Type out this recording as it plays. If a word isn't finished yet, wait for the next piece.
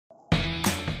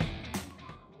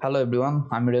Hello everyone,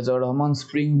 আমি Rezaur Rahman.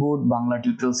 Spring বুট Bangla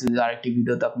tutorial সিরিজের আরেকটি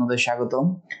ভিডিওতে আপনাদের স্বাগতম।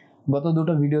 গত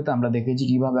দুটো ভিডিওতে আমরা দেখেছি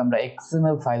কিভাবে আমরা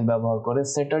এক্সএমএল ফাইল ব্যবহার করে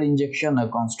সেটার ইনজেকশন আর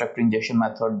কনস্ট্রাক্টর ইনজেকশন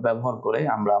মেথড ব্যবহার করে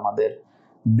আমরা আমাদের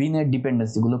বিনের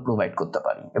ডিপেন্ডেন্সিগুলো প্রোভাইড করতে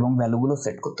পারি এবং ভ্যালুগুলো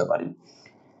সেট করতে পারি।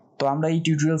 তো আমরা এই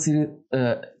টিউটোরিয়াল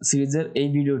সিরিজের এই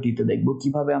ভিডিওটিতে দেখব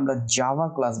কিভাবে আমরা জাভা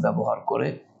ক্লাস ব্যবহার করে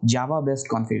জাভা বেসড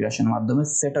কনফিগারেশনের মাধ্যমে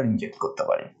সেটার ইনজেক্ট করতে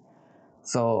পারি।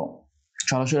 সো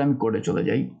সরাসরি আমি কোডে চলে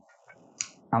যাই।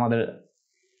 আমাদের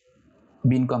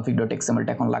bin config.xml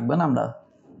টা এখন লাগবে না, আমরা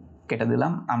কেটে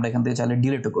দিলাম। আমরা এখান থেকে চাইলে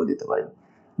ডিলিটও করে দিতে পারি,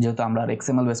 যেহেতু আমরা আর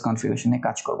এক্সএমএল বেস কনফিগারেশনে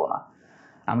কাজ করব না।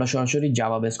 আমরা সরাসরি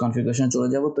জাভা বেস কনফিগারেশনে চলে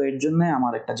যাব। তো এর জন্য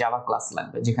আমার একটা জাভা ক্লাস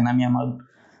লাগবে যেখানে আমি আমার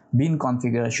bin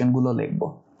কনফিগারেশন গুলো লিখব।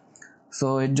 সো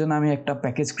এর জন্য আমি একটা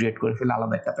প্যাকেজ ক্রিয়েট করে ফেলি,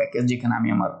 আলাদা একটা প্যাকেজ যেখানে আমি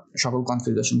আমার সকল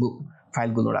কনফিগারেশন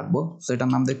ফাইলগুলো রাখবো। সো এটার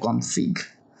নাম দেই config।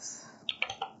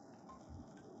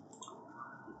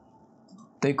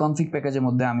 তো এই config প্যাকেজের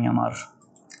মধ্যে আমি আমার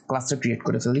ক্লাসটা ক্রিয়েট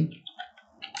করে ফেলি।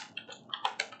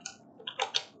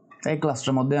 এই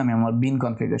ক্লাসটার মধ্যে আমি আমার বিন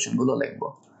কনফিগারেশন গুলো লিখব।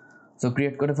 সো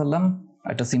ক্রিয়েট করে ফেললাম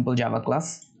একটা সিম্পল জাভা ক্লাস।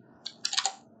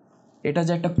 এটা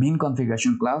যে একটা বিন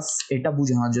কনফিগারেশন ক্লাস, এটা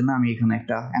বোঝানোর জন্য আমি এখানে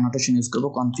একটা অ্যানোটেশন ইউজ করব,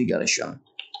 কনফিগারেশন।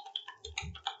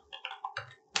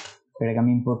 এটাকে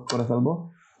আমি ইম্পোর্ট করে ফেলবো।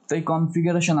 তো এই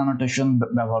কনফিগারেশন অ্যানোটেশন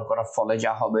ব্যবহার করার ফলে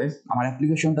যা হবে, আমার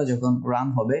অ্যাপ্লিকেশনটা যখন রান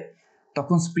হবে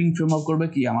তখন স্প্রিং ফ্রেমওয়ার্ক করবে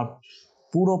কি, আমার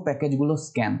পুরো প্যাকেজগুলো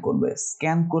স্ক্যান করবে।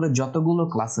 স্ক্যান করে যতগুলো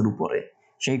ক্লাসের উপরে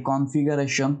সেই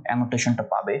কনফিগারেশন অ্যানোটেশনটা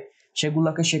পাবে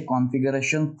সেগুলোকে সে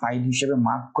কনফিগারেশন ফাইল হিসেবে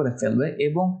মার্ক করে ফেলবে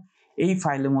এবং এই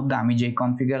ফাইলের মধ্যে আমি যে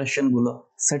কনফিগারেশনগুলো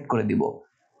সেট করে দিব,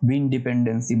 বিন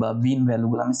ডিপেন্ডেন্সি বা বিন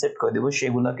ভ্যালুগুলো আমি সেট করে দিব,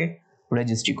 সেগুলোকে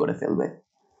রেজিস্ট্রি করে ফেলবে।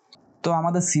 তো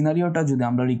আমাদের সিনারিওটা যদি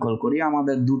আমরা রিকল করি,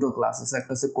 আমাদের দুটো ক্লাস আছে,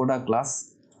 একটা হচ্ছে কোডা ক্লাস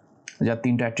যার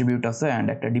তিনটা অ্যাট্রিবিউট আছে অ্যান্ড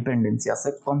একটা ডিপেন্ডেন্সি আছে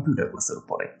কম্পিউটার ক্লাসের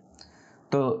উপরে।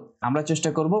 তো আমরা চেষ্টা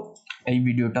করব এই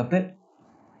ভিডিওটাতে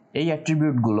এই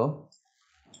অ্যাট্রিবিউটগুলো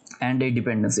অ্যান্ড এই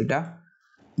ডিপেন্ডেন্সিটা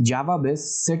জাভা বেস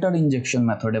সেটার ইনজেকশন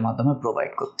মেথডের মাধ্যমে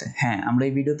প্রোভাইড করতে। হ্যাঁ, আমরা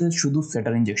এই ভিডিওতে শুধু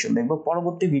সেটার ইনজেকশন দেখব,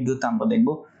 পরবর্তী ভিডিওতে আমরা দেখব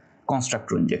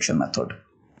কনস্ট্রাক্টর ইনজেকশন মেথড।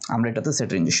 আমরা এটাতে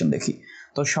সেটার ইনজেকশন দেখি।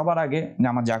 তো সবার আগে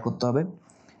আমার যা করতে হবে,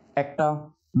 একটা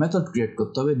মেথড ক্রিয়েট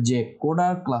করতে হবে যে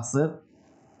কোডার ক্লাসের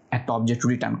একটা অবজেক্ট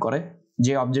রিটার্ন করে,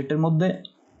 যে অবজেক্টের মধ্যে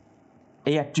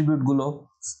এই অ্যাট্রিবিউটগুলো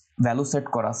ভ্যালু সেট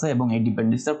করা আছে এবং এই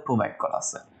ডিপেন্ডেন্সি প্রোভাইড করা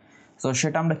আছে। সো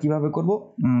সেটা আমরা কিভাবে করব,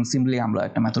 সিম্পলি আমরা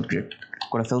একটা মেথড ক্রিয়েট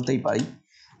করে ফেলতেই পারি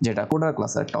যেটা কোডার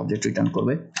ক্লাসের একটা অবজেক্ট রিটার্ন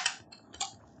করবে।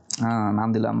 নাম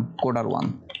দিলাম কোডার1।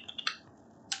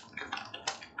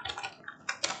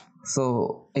 সো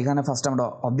এখানে ফার্স্ট আমরা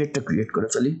অবজেক্টটা ক্রিয়েট করে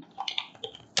ফেলি।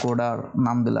 কোডার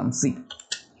নাম দিলাম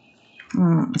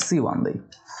C1 দেই,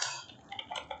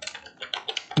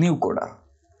 নিউ কোডার।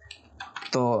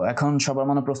 তো এখন সবার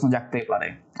মনে প্রশ্ন জাগতেই পারে,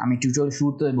 আমি টিউটোরিয়াল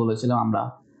শুরুতে বলেছিলাম আমরা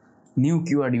নিউ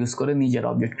কিওয়ার্ড ইউজ করে নিজের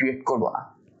অবজেক্ট ক্রিয়েট করব না।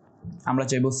 আমরা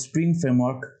চাইবো স্প্রিং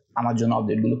ফ্রেমওয়ার্ক আমার জন্য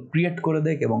অবজেক্টগুলো ক্রিয়েট করে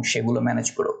দেখ এবং সেগুলো ম্যানেজ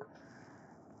করুক।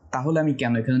 তাহলে আমি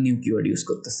কেন এখানে নিউ কিওয়ার্ড ইউজ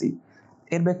করতেছি,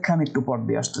 এর ব্যাখ্যা আমি একটু পর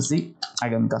দিয়ে আসতেছি,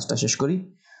 আগে আমি কাজটা শেষ করি।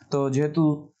 তো যেহেতু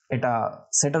এটা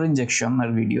সেটার ইনজেকশন আর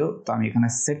ভিডিও, তো আমি এখানে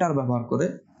সেটার ব্যবহার করে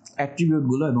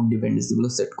অ্যাট্রিবিউটগুলো এবং ডিপেন্ডেন্সিগুলো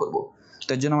সেট করব। তো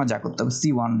এর জন্য আমার যা করতে হবে,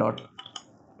 C1 ডট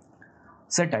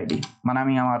সেট আইডি, মানে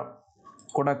আমি আমার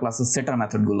কোডা ক্লাসের সেটার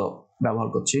মেথডগুলো ব্যবহার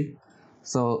করছি।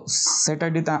 সো সেট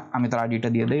আইডিতে আমি তার আইডিটা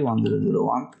দিয়ে দেই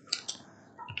 1001।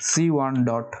 C1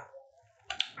 ডট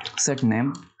সেট নেম,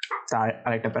 তার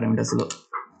আরেকটা প্যারামিটার ছিল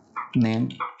নেম,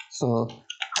 সো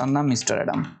তার নাম মিস্টার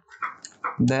অ্যাডাম।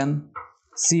 দেন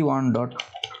C1 ডট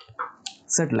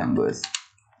সেট ল্যাঙ্গুয়েজ,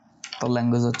 তো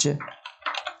ল্যাঙ্গুয়েজ হচ্ছে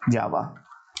জাভা।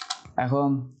 এখন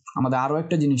আমাদের আরও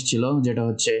একটা জিনিস ছিল যেটা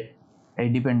হচ্ছে এই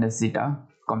ডিপেন্ডেন্সিটা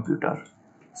কম্পিউটার।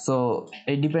 সো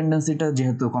এই ডিপেন্ডেন্সিটা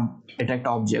যেহেতু এটা একটা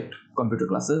অবজেক্ট কম্পিউটার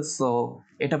ক্লাসে, সো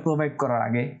এটা প্রোভাইড করার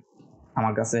আগে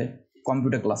আমার কাছে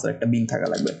কম্পিউটার ক্লাসের একটা বিন থাকা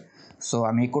লাগবে। সো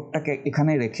আমি এই কোডটাকে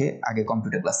এখানে রেখে আগে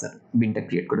কম্পিউটার ক্লাসের বিনটা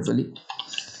ক্রিয়েট করে ফেলি।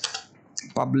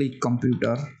 পাবলিক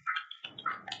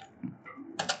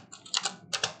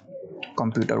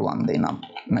কম্পিউটার1 দেই নাম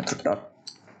মেথডটার।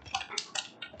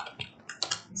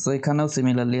 সো এখানেও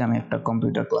সিমিলারলি আমি একটা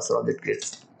কম্পিউটার ক্লাসের অবজেক্ট ক্রিয়েট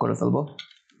করে ফেলবো,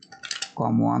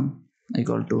 com1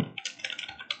 equal to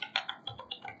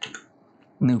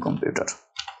new computer.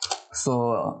 So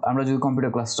আমরা যদি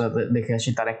কম্পিউটার ক্লাসটা দেখে আসি,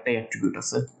 তার একটাই অ্যাট্রিবিউট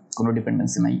আছে, কোনো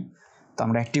ডিপেন্ডেন্সি নাই। তো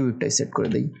আমরা অ্যাট্রিবিউটটাই সেট করে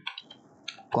দিই,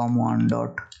 com1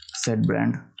 ডট সেট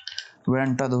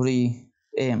ব্র্যান্ডটা ধরি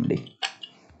AMD।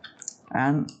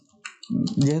 অ্যান্ড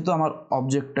যেহেতু আমার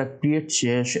অবজেক্টটা ক্রিয়েট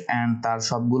শেষ অ্যান্ড তার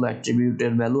সবগুলো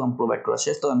অ্যাট্রিবিউটের ভ্যালু আমি প্রোভাইড করা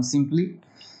শেষ, তো আমি সিম্পলি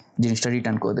জিনিসটা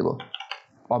রিটার্ন করে দেবো,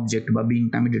 অবজেক্ট বা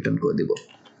বিনটা আমি রিটার্ন করে দেবো।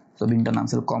 তো বিনটার নাম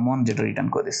ছিল কমন, যেটা রিটার্ন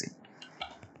করে দিছি।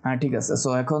 হ্যাঁ ঠিক আছে। সো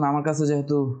এখন আমার কাছে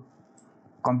যেহেতু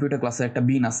কম্পিউটার ক্লাসে একটা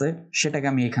বিন আছে, সেটাকে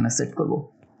আমি এখানে সেট করব।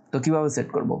 তো কিভাবে সেট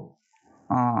করব?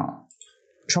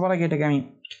 সবার আগে এটাকে আমি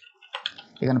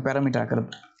এখানে প্যারামিটার আকারে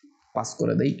পাস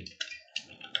করে দেই।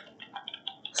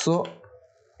 সো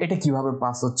এটা কিভাবে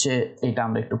পাস হচ্ছে এটা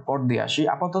আমরা একটু পর দিয়ে আসি।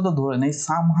 আপাতত ধরে নেই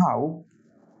সামহাউ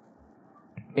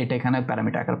এটা এখানে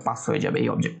প্যারামিটার আকারে পাস হয়ে যাবে এই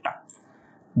অবজেক্টটা।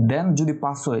 দেন যদি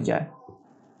পাস হয়ে যায়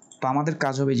তো আমাদের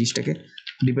কাজ হবে জিনিসটাকে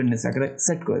ডিপেন্ডেন্সি আকারে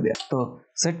সেট করে দেওয়া। তো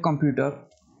সেট কম্পিউটার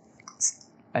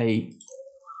এই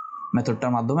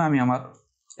মেথডটার মাধ্যমে আমি আমার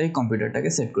এই কম্পিউটারটাকে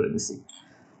সেট করে দিছি।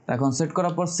 এখন সেট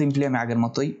করার পর সিম্পলি আমি আগের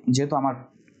মতোই, যেহেতু আমার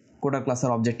কোডা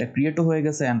ক্লাসের অবজেক্টটা ক্রিয়েটও হয়ে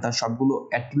গেছে অ্যান্ড তার সবগুলো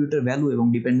অ্যাট্রিবিউটের ভ্যালু এবং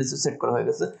ডিপেন্ডেন্সি সেট করা হয়ে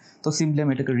গেছে, তো সিম্পলি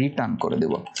আমি এটাকে রিটার্ন করে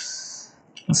দেব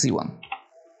C1,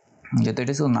 যেহেতু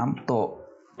এটা ছিল নাম। তো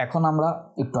এখন আমরা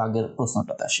একটু আগের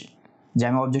প্রশ্নটাতে আসি যে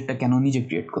আমি অবজেক্টটা কেন নিজে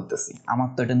ক্রিয়েট করতেছি। আমার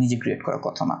তো এটা নিজে ক্রিয়েট করার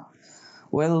কথা না।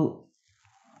 ওয়েল,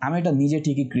 আমি এটা নিজে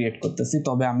ঠিকই ক্রিয়েট করতেছি,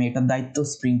 তবে আমি এটার দায়িত্ব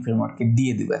স্প্রিং ফ্রেমওয়ার্ককে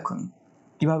দিয়ে দিব এখনই।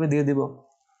 কিভাবে দিয়ে দিব?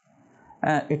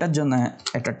 এটার জন্য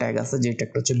একটা ট্যাগ আছে, যে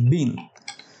ট্যাগটা হচ্ছে বিন।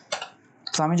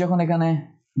 তো আমি যখন এখানে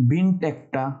বিন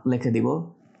ট্যাগটা লিখে দিব,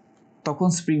 তখন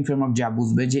স্প্রিং ফ্রেমওয়ার্ক যা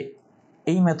বুঝবে যে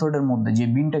এই মেথডের মধ্যে যে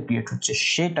বিনটা ক্রিয়েট হচ্ছে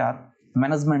সেটার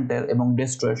ম্যানেজমেন্টের এবং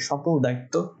ডেস্ট্রয়ের সকল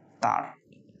দায়িত্ব তার।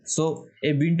 সো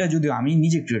এই বিনটা যদিও আমি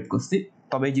নিজে ক্রিয়েট করছি,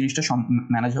 তবে এই জিনিসটা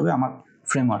ম্যানেজ হবে আমার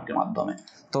ফ্রেমওয়ার্কের মাধ্যমে।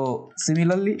 তো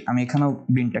সিমিলারলি আমি এখানেও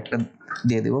বিন ট্যাগটা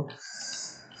দিয়ে দেব।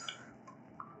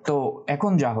 তো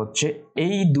এখন যা হচ্ছে,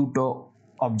 এই দুটো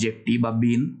অবজেক্টই বা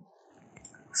বিন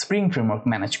স্প্রিং ফ্রেমওয়ার্ক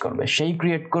ম্যানেজ করবে, সেই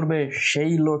ক্রিয়েট করবে,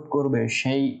 সেই লোড করবে,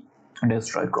 সেই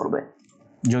ডেস্ট্রয় করবে,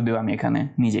 যদিও আমি এখানে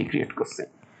নিজেই ক্রিয়েট করছি।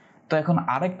 তো এখন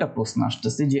আরেকটা প্রশ্ন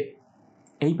আসতেছে যে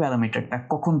এই প্যারামিটারটা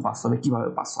কখন পাস হবে, কিভাবে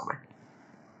পাস হবে।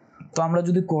 তো আমরা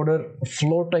যদি কোডের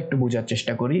ফ্লোটা একটু বোঝার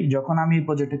চেষ্টা করি, যখন আমি এই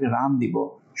প্রজেক্টটাকে রান দিব,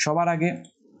 সবার আগে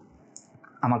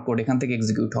আমার কোড এখান থেকে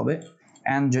এক্সিকিউট হবে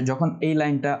অ্যান্ড যখন এই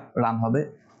লাইনটা রান হবে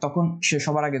তখন সে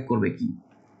সবার আগে করবে কি,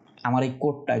 আমার এই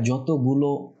কোডটায় যতগুলো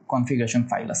কনফিগারেশন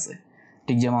ফাইল আছে,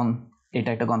 ঠিক যেমন এটা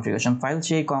একটা কনফিগারেশন ফাইল,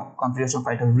 সেই কনফিগারেশন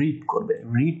ফাইলটা রিড করবে।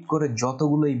 রিড করে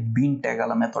যতগুলো এই বিন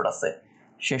ট্যাগালা মেথড আছে,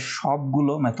 সে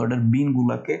সবগুলো মেথডের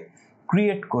বিনগুলোকে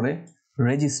ক্রিয়েট করে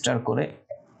রেজিস্টার করে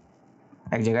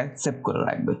এক জায়গায় সেভ করে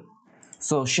রাখবে।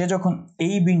 সো সে যখন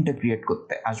এই বিনটা ক্রিয়েট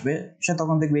করতে আসবে, সে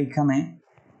তখন দেখবে এইখানে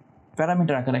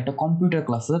প্যারামিটার আকারে একটা কম্পিউটার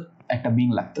ক্লাসের একটা বিন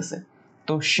লাগতেছে।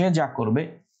 তো সে যা করবে,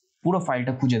 পুরো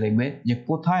ফাইলটা খুঁজে দেখবে যে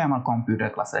কোথায় আমার কম্পিউটার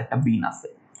ক্লাসের একটা বিন আছে।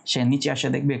 সে নিচে আসে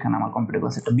দেখবে এখানে আমার কম্পিউটার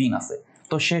ক্লাসের একটা বিন আছে।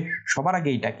 তো সে সবার আগে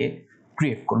এটাকে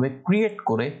ক্রিয়েট করবে, ক্রিয়েট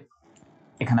করে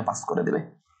এখানে পাস করে দেবে।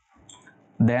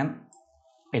 দেন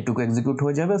এটুকু এক্সিকিউট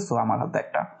হয়ে যাবে। সো আমার হাতে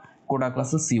একটা কোডা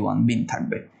ক্লাসের C1 বিন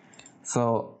থাকবে। সো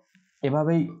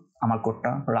এভাবেই আমার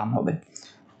কোডটা রান হবে।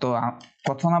 তো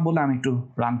কথা না বলে আমি একটু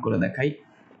রান করে দেখাই।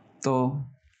 তো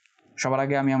সবার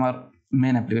আগে আমি আমার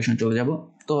মেন অ্যাপ্লিকেশন চলে যাব।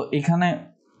 তো এখানে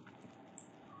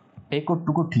এই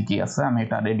কোডটুকু ঠিকই আছে, আমি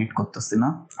এটা এডিট করতেছি না।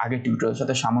 আগের টিউটোরিয়ালের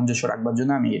সাথে সামঞ্জস্য রাখবার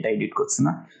জন্য আমি এটা এডিট করছি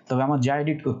না। তবে আমার যা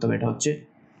এডিট করতে হবে এটা হচ্ছে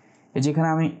এই যেখানে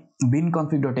আমি bin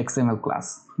config.xml ক্লাস,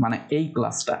 মানে এই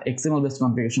ক্লাসটা XML বেসড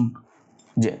কনফিগারেশন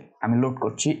যে আমি লোড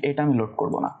করছি, এটা আমি লোড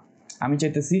করব না। আমি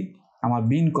চাইতেছি আমার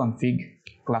bin config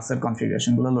ক্লাসের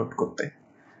কনফিগারেশনগুলো লোড করতে।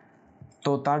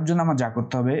 তো তার জন্য আমার যা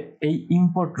করতে হবে, এই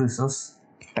ইম্পোর্ট রিসোর্স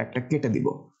ট্যাগটা কেটে দিব,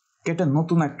 কেটে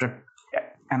নতুন একটা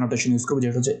অ্যানোটেশন ইউজ করবো,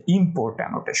 যেটা হচ্ছে ইম্পোর্ট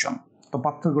অ্যানোটেশন। তো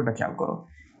পার্থক্যটা খেয়াল করো,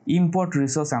 ইম্পোর্ট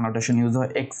রিসোর্স অ্যানোটেশন ইউজ হয়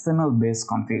XML বেসড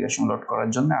কনফিগারেশন লোড করার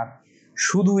জন্য, আর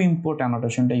শুধু ইম্পোর্ট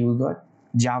অ্যানোটেশনটা ইউজ হয়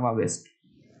জাভা বেসড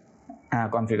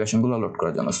কনফিগারেশনগুলো লোড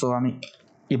করার জন্য। সো আমি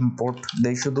ইম্পোর্ট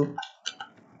দেই শুধু,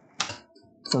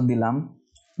 তো দিলাম,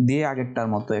 দিয়ে আগেরটার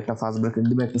মতো একটা ফার্স্ট ব্র্যাকেট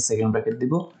দিব, একটা সেকেন্ড ব্র্যাকেট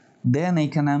দিব। দেন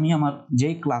এইখানে আমি আমার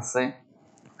যেই ক্লাসে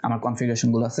আমার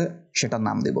কনফিগারেশনগুলো আছে সেটার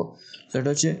নাম দেব। সো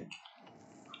এটা হচ্ছে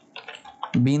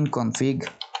bin config,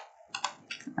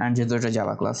 অ্যান্ড যেহেতু এটা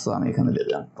জাভা ক্লাস, সো আমি এখানে দিয়ে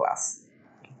দিলাম class.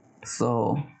 So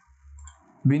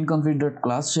bin config dot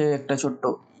class, সে একটা ছোট্ট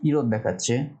ইরর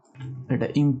দেখাচ্ছে, এটা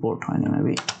ইম্পোর্ট হয়নি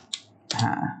মেবি,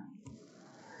 হ্যাঁ।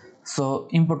 সো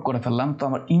ইম্পোর্ট করে ফেললাম। তো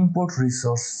আমার ইম্পোর্ট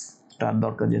রিসোর্সটার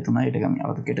দরকার যেহেতু না, এটাকে আমি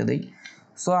আবার কেটে দিই।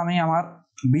 সো আমি আমার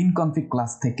bin config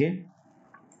ক্লাস থেকে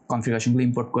কনফিগারেশনগুলো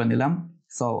ইম্পোর্ট করে নিলাম।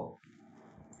 সো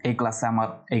এই ক্লাসে আমার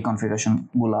এই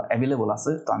কনফিগারেশনগুলো অ্যাভেলেবল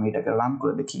আছে। তো আমি এটাকে রান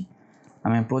করে দেখি।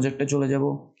 আমি প্রজেক্টে চলে যাব,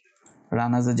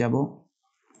 রানাজে যাব,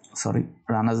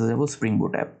 স্প্রিং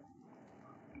বুট অ্যাপ।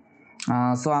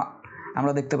 সো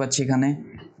আমরা দেখতে পাচ্ছি এখানে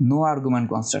নো আর্গুমেন্ট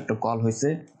কনস্ট্রাক্টর কল হয়েছে।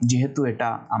 যেহেতু এটা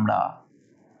আমরা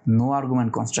নো আর্গুমেন্ট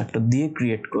কনস্ট্রাক্টর দিয়ে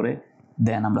ক্রিয়েট করে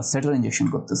দেন আমরা সেটল ইনজেকশন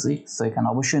করতেছি, সো এখানে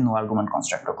অবশ্যই নো আর্গুমেন্ট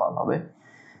কনস্ট্রাক্টর কল হবে।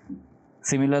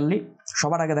 সিমিলারলি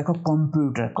সবার আগে দেখো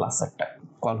কম্পিউটার ক্লাস একটা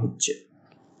কল হচ্ছে।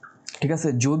 ঠিক আছে,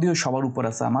 যদিও সবার উপর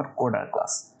আছে আমার কোডার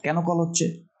ক্লাস। কেন কল হচ্ছে?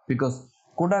 বিকজ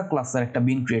কোডার ক্লাসের একটা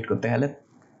বিন ক্রিয়েট করতে হলে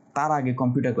তার আগে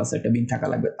কম্পিউটার ক্লাসের একটা বিন থাকা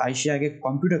লাগবে, তাই সে আগে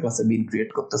কম্পিউটার ক্লাসের বিন ক্রিয়েট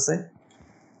করতেছে,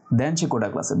 দেন সে কোডার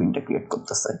ক্লাসের বিনটা ক্রিয়েট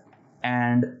করতেছে।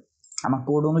 অ্যান্ড আমার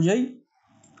কোড অনুযায়ী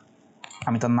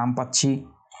আমি তার নাম পাচ্ছি,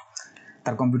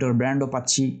 তার কম্পিউটার ব্র্যান্ডও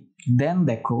পাচ্ছি। দেন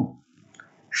দেখো,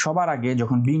 সবার আগে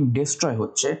যখন বিন ডেস্ট্রয়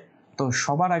হচ্ছে, তো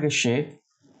সবার আগে সে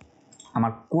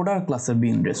আমার কোডার ক্লাসের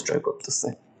বিন ডেস্ট্রয় করতেছে।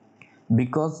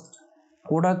 বিকজ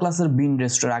কোডার ক্লাসের বিন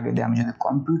ডেস্ট্রয়ের আগে দিয়ে আমি যদি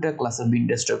কম্পিউটার ক্লাসের বিন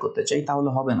ডেস্ট্রয় করতে চাই তাহলে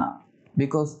হবে না,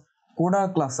 বিকজ কোডার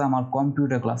ক্লাসে আমার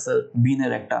কম্পিউটার ক্লাসের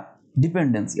বিনের একটা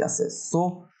ডিপেন্ডেন্সি আছে। সো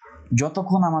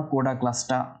যতক্ষণ আমার কোডার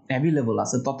ক্লাসটা অ্যাভেলেবল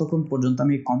আছে ততক্ষণ পর্যন্ত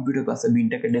আমি কম্পিউটার ক্লাসের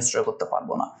বিনটাকে ডেস্ট্রয় করতে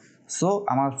পারবো না। সো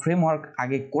আমার ফ্রেমওয়ার্ক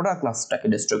আগে কোডার ক্লাসটাকে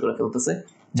ডেস্ট্রয় করে ফেলতেছে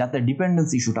যাতে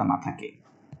ডিপেন্ডেন্সি ইস্যুটা না থাকে,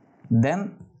 দেন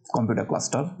কম্পিউটার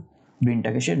ক্লাসটার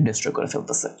বিনটাকে সে ডেস্ট্রয় করে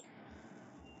ফেলতেছে।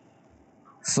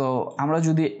 সো আমরা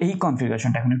যদি এই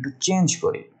কনফিগারেশনটা এখন একটু চেঞ্জ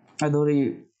করি, ধরি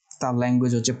তার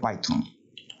ল্যাঙ্গুয়েজ হচ্ছে পাইথন,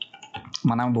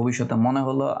 মানে আমার ভবিষ্যতে মনে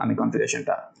হলো আমি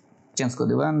কনফিগারেশনটা চেঞ্জ করে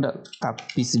দেবো, অ্যান্ড তার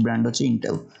পিসি ব্র্যান্ড হচ্ছে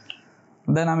ইন্টেল।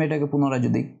 দেন আমি এটাকে পুনরায়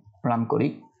যদি রান করি,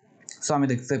 সো আমি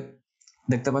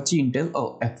দেখতে পাচ্ছি ইন্টেল। ও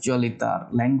অ্যাকচুয়ালি তার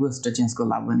ল্যাঙ্গুয়েজটা চেঞ্জ করে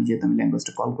লাভ হয়নি, যেহেতু আমি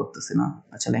ল্যাঙ্গুয়েজটা কল করতেছি না।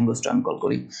 আচ্ছা, ল্যাঙ্গুয়েজটা আমি কল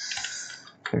করি,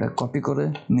 এটা কপি করে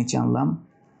নিচে আনলাম,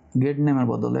 গেট নেমের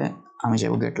বদলে আমি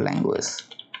যাবো গেট ল্যাঙ্গুয়েজ,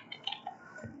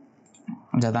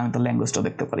 যাতে আমি তার ল্যাঙ্গুয়েজটা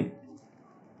দেখতে পারি।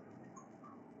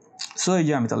 সো এই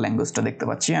যে আমি তার ল্যাঙ্গুয়েজটা দেখতে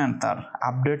পাচ্ছি অ্যান্ড তার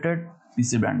আপডেটেড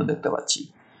পিসি ব্র্যান্ডও দেখতে পাচ্ছি।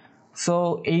 সো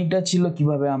এইটা ছিল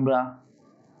কিভাবে আমরা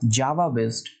জাভা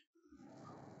বেসড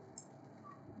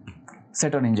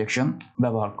সেটন ইনজেকশন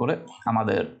ব্যবহার করে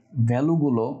আমাদের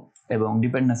ভ্যালুগুলো এবং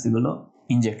ডিপেন্ডেন্সিগুলো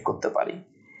ইনজেক্ট করতে পারি।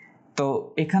 তো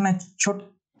এখানে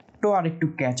ছোট্ট আর একটু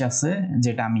ক্যাচ আছে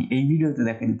যেটা আমি এই ভিডিওতে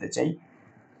দেখে দিতে চাই।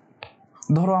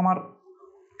 ধরো আমার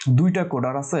দুইটা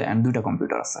কোডার আছে অ্যান্ড দুইটা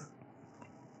কম্পিউটার আছে।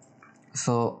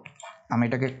 সো আমি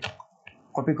এটাকে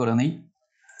কপি করে নিই,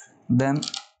 দেন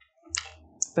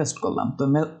পেস্ট করলাম। তো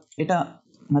এটা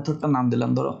মেথডটার নাম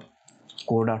দিলাম ধরো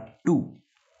কোডার 2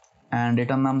 অ্যান্ড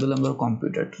এটার নাম দিলাম ধরো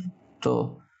কম্পিউটার। তো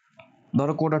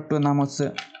ধরো কোডার 2 এর নাম হচ্ছে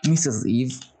মিসেস ইভ,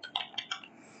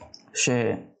 সে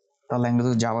তার ল্যাঙ্গুয়েজ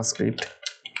হচ্ছে জাভাস্ক্রিপ্ট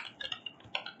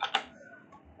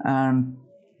অ্যান্ড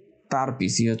তার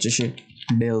পিসি হচ্ছে সে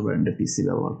ডেল ব্র্যান্ডের পিসি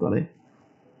ব্যবহার করে।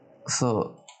 সো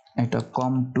এটা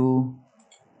কম2,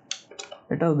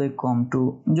 এটাও দেখ কম2,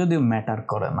 যদিও ম্যাটার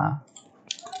করে না,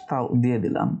 তাও দিয়ে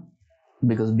দিলাম,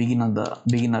 বিকজ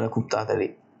বিগিনাররা খুব তাড়াতাড়ি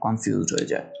কনফিউজড হয়ে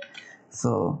যায়।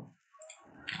 সো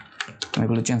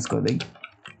এগুলো চেঞ্জ করে দিই,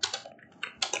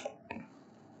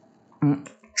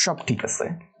 সব ঠিক আছে।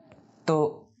 তো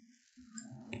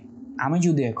আমি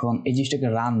যদি এখন এই জিনিসটাকে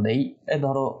রান দেই,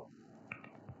 ধরো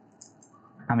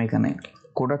আমি এখানে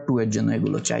কোডার 2 এর জন্য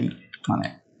এগুলো চাই, মানে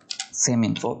সেম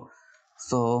ইনফো।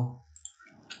 সো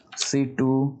C2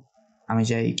 আমি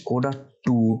চাই কোডার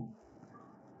 2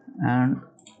 অ্যান্ড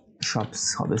সব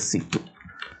হবে C2।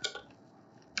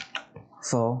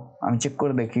 সো আমি চেক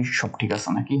করে দেখি সব ঠিক আছে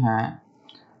নাকি। হ্যাঁ,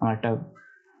 আমার একটা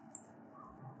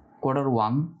কোডার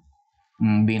 1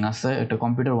 বিন আছে, একটা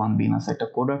কম্পিউটার 1 বিন আছে, একটা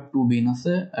কোডার 2 বিন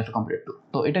আছে, একটা কম্পিউটার 2।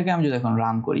 তো এটাকে আমি যদি এখন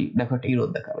রান করি, দেখো একটা ইরর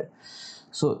দেখাবে।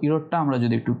 সো ইররটা আমরা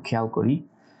যদি একটু খেয়াল করি,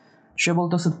 সে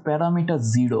বলতেছে parameter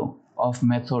 0 of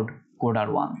method coder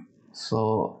 1। So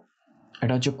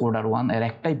এটা হচ্ছে কোডার 1 এর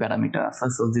একটাই প্যারামিটার আছে,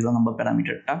 সো 0 নম্বর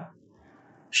প্যারামিটারটা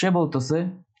সে বলতেছে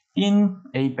ইন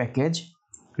এই package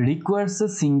requires a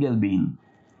single bean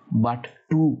but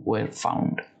 2 were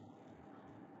found।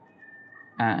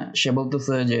 সে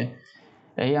বলতেছে যে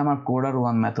এই আমার কোডার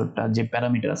 1 মেথডটা যে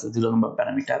প্যারামিটার আছে 0 নম্বর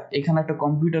প্যারামিটার, এখানে একটা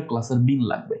কম্পিউটার ক্লাসের বিন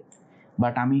লাগবে,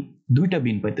 বাট আমি দুইটা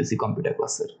বিন পাইতেছি কম্পিউটার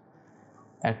ক্লাসের,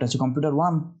 একটা হচ্ছে কম্পিউটার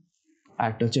 1 আর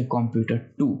একটা হচ্ছে কম্পিউটার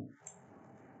 2।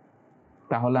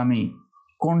 তাহলে আমি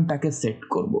কোনটাকে সেট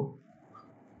করব?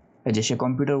 এই যে সে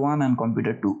কম্পিউটার 1 অ্যান্ড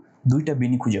কম্পিউটার 2 দুইটা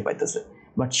বিনই খুঁজে পাইতেছে,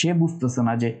 বাট সে বুঝতেছে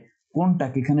না যে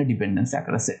কোনটাকে এখানে ডিপেন্ডেন্সি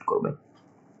আকারে সেট করবে।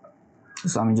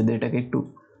 সো আমি যদি এটাকে একটু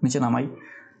নিচে নামাই,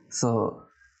 সো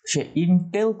সে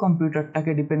ইন্টেল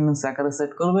কম্পিউটারটাকে ডিপেন্ডেন্সি আকারে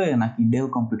সেট করবে নাকি ডেল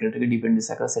কম্পিউটারটাকে ডিপেন্ডেন্সি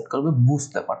আকারে সেট করবে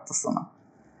বুঝতে পারতেছে না।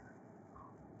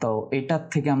 তো এটার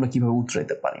থেকে আমরা কিভাবে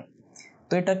উতরাইতে পারি?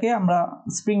 তো এটাকে আমরা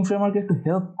স্প্রিং ফ্রেমওয়ার্কে একটু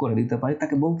হেল্প করে দিতে পারি,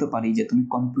 তাকে বলতে পারি যে তুমি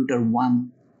কম্পিউটার 1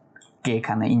 কে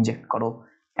এখানে ইনজেক্ট করো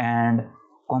অ্যান্ড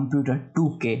কম্পিউটার 2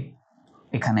 কে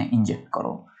এখানে ইনজেক্ট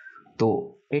করো। তো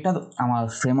এটা আমার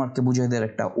ফ্রেমওয়ার্ককে বুঝিয়ে দেওয়ার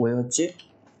একটা ওয়ে হচ্ছে,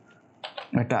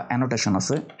 একটা অ্যানোটেশন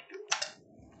আছে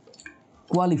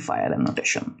কোয়ালিফায়ার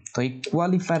অ্যানোটেশন। তো এই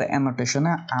কোয়ালিফায়ার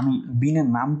অ্যানোটেশনে আমি বিনের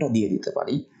নামটা দিয়ে দিতে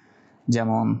পারি,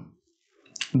 যেমন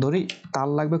ধরি তার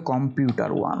লাগবে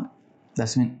কম্পিউটার 1,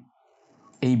 দ্যাটস মিন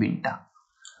এই বিনটা।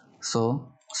 সো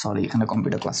সরি, এখানে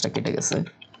কম্পিউটার ক্লাসটা কেটে গেছে।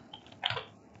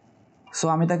 সো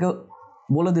আমি তাকে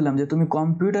বলে দিলাম যে তুমি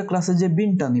কম্পিউটার ক্লাসে যে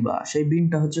বিনটা নিবা সেই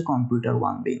বিনটা হচ্ছে কম্পিউটার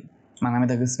 1 বিন। মানে আমি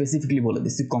তাকে স্পেসিফিকলি বলে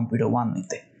দিচ্ছি কম্পিউটার 1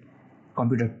 নিতে,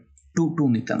 কম্পিউটার 2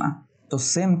 নিতে না। তো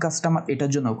সেম কাজটা আমার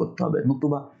এটার জন্য করতে হবে,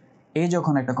 নতুবা এ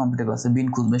যখন একটা কম্পিউটার ক্লাসে বিন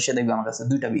খুঁজবে সে দেখবে আমার কাছে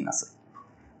 2টা বিন আছে।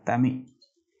 তাই আমি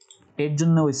এর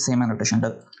জন্য ওই সেম অ্যানোটেশনটা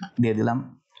দিয়ে দিলাম,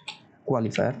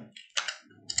 কোয়ালিফায়ার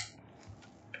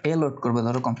এ লোড করবে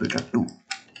ধরো কম্পিউটার 2।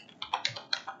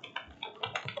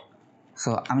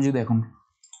 সো আমি যদি এখন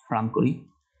রান করি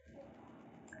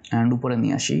অ্যান্ড উপরে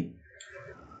নিয়ে আসি,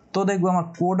 তো দেখবো আমার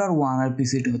কোডার 1 এর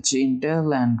পিসিটা হচ্ছে ইন্টেল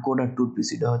অ্যান্ড কোডার 2 এর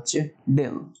পিসিটা হচ্ছে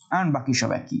ডেল অ্যান্ড বাকি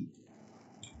সব একই।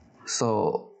 সো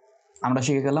আমরা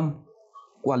শিখে গেলাম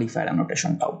কোয়ালিফায়ার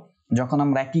অ্যানোটেশনটাও। যখন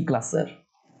আমরা একই ক্লাসের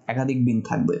একাধিক বিন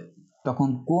থাকবে তখন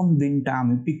কোন বিনটা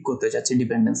আমি পিক করতে চাচ্ছি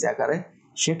ডিপেন্ডেন্সি আকারে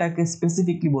সেটাকে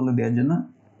স্পেসিফিকলি বলে দেওয়ার জন্য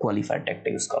কোয়ালিফায়ার ট্যাগটা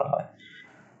ইউজ করা হয়।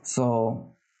 সো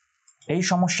এই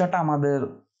সমস্যাটা আমাদের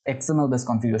এক্সএমএল বেস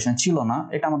কনফিগারেশন ছিল না,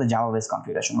 এটা আমাদের জাভা বেস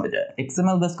কনফিগারেশন হয়ে যায়।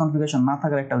 এক্সএমএল বেস কনফিগারেশন না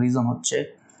থাকার একটা রিজন হচ্ছে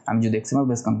আমি যদি এক্সএমএল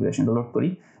বেস কনফিগারেশনটা লোড করি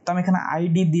তো আমি এখানে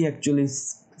আইডি দিয়ে অ্যাকচুয়ালি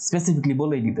স্পেসিফিকলি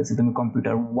বলেই দিতেছি তুমি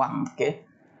কম্পিউটার 1কে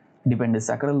ডিপেন্ডেন্সি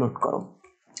আকারে লোড করো,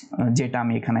 যেটা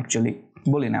আমি এখানে অ্যাকচুয়ালি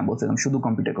বলি না, বলছিলাম শুধু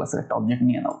কম্পিউটার ক্লাসের একটা অবজেক্ট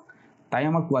নিয়ে নাও। তাই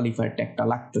আমার কোয়ালিফায়ার ট্যাগটা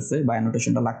লাগতেছে বা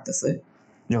অ্যানোটেশনটা লাগতেছে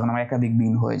যখন আমার একাধিক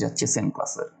বিন হয়ে যাচ্ছে সেম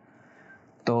ক্লাসের।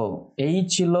 তো এই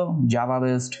ছিল জাভা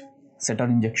বেসড সেটার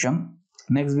ইনজেকশন।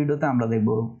 নেক্সট ভিডিওতে আমরা দেখব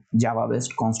জাভা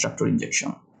বেসড কনস্ট্রাক্টর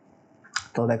ইনজেকশন।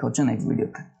 তো দেখা হচ্ছে নেক্সট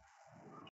ভিডিওতে।